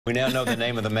We now know the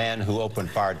name of the man who opened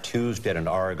fire Tuesday at an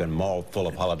Oregon mall full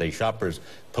of holiday shoppers.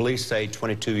 Police say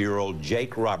 22-year-old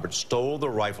Jake Roberts stole the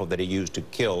rifle that he used to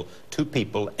kill two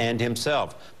people and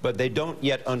himself. But they don't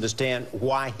yet understand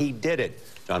why he did it.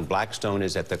 John Blackstone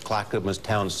is at the Clackamas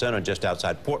Town Center just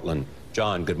outside Portland.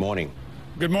 John, good morning.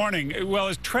 Good morning. Well,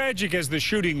 as tragic as the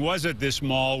shooting was at this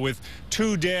mall, with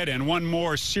two dead and one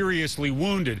more seriously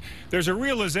wounded, there's a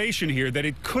realization here that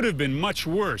it could have been much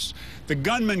worse. The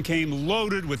gunman came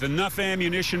loaded with enough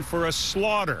ammunition for a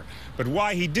slaughter, but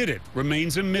why he did it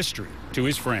remains a mystery to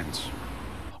his friends.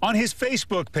 On his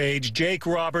Facebook page, Jake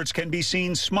Roberts can be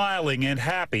seen smiling and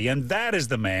happy, and that is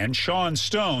the man Sean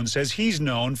Stone says he's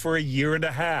known for a year and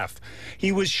a half.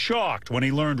 He was shocked when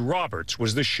he learned Roberts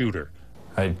was the shooter.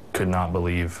 I could not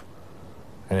believe,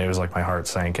 and it was like my heart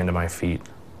sank into my feet,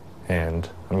 and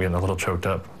I'm getting a little choked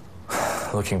up,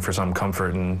 looking for some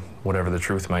comfort in whatever the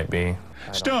truth might be.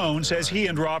 Stone says he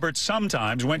and Roberts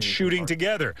sometimes went shooting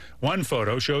together. One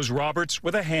photo shows Roberts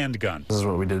with a handgun. This is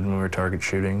what we did when we were target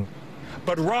shooting.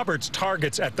 But Roberts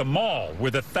targets at the mall,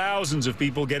 where the thousands of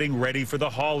people getting ready for the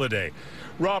holiday.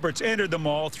 Roberts entered the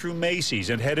mall through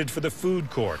Macy's and headed for the food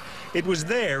court. It was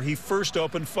there he first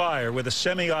opened fire with a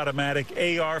semi-automatic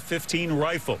AR-15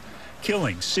 rifle,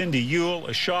 killing Cindy Ewell,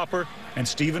 a shopper, and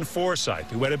Stephen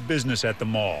Forsyth, who had a business at the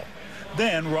mall.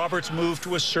 Then Roberts moved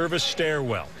to a service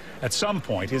stairwell. At some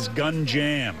point, his gun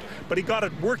jammed, but he got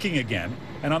it working again,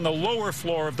 and on the lower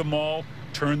floor of the mall,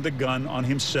 turned the gun on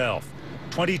himself.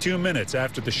 22 minutes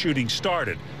after the shooting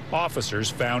started, officers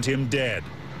found him dead.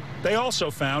 They also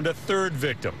found a third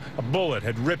victim. A bullet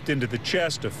had ripped into the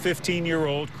chest of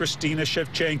 15-year-old Christina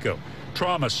Shevchenko.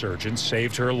 Trauma surgeons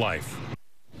saved her life.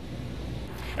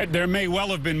 There may well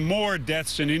have been more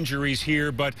deaths and injuries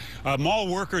here, but mall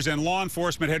workers and law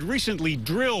enforcement had recently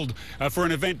drilled for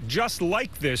an event just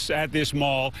like this at this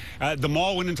mall. The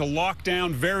mall went into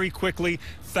lockdown very quickly.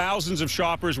 Thousands of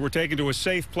shoppers were taken to a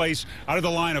safe place out of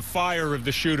the line of fire of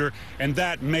the shooter, and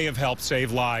that may have helped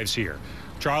save lives here.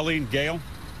 Charlie, Gail?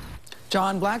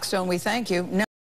 John Blackstone, we thank you.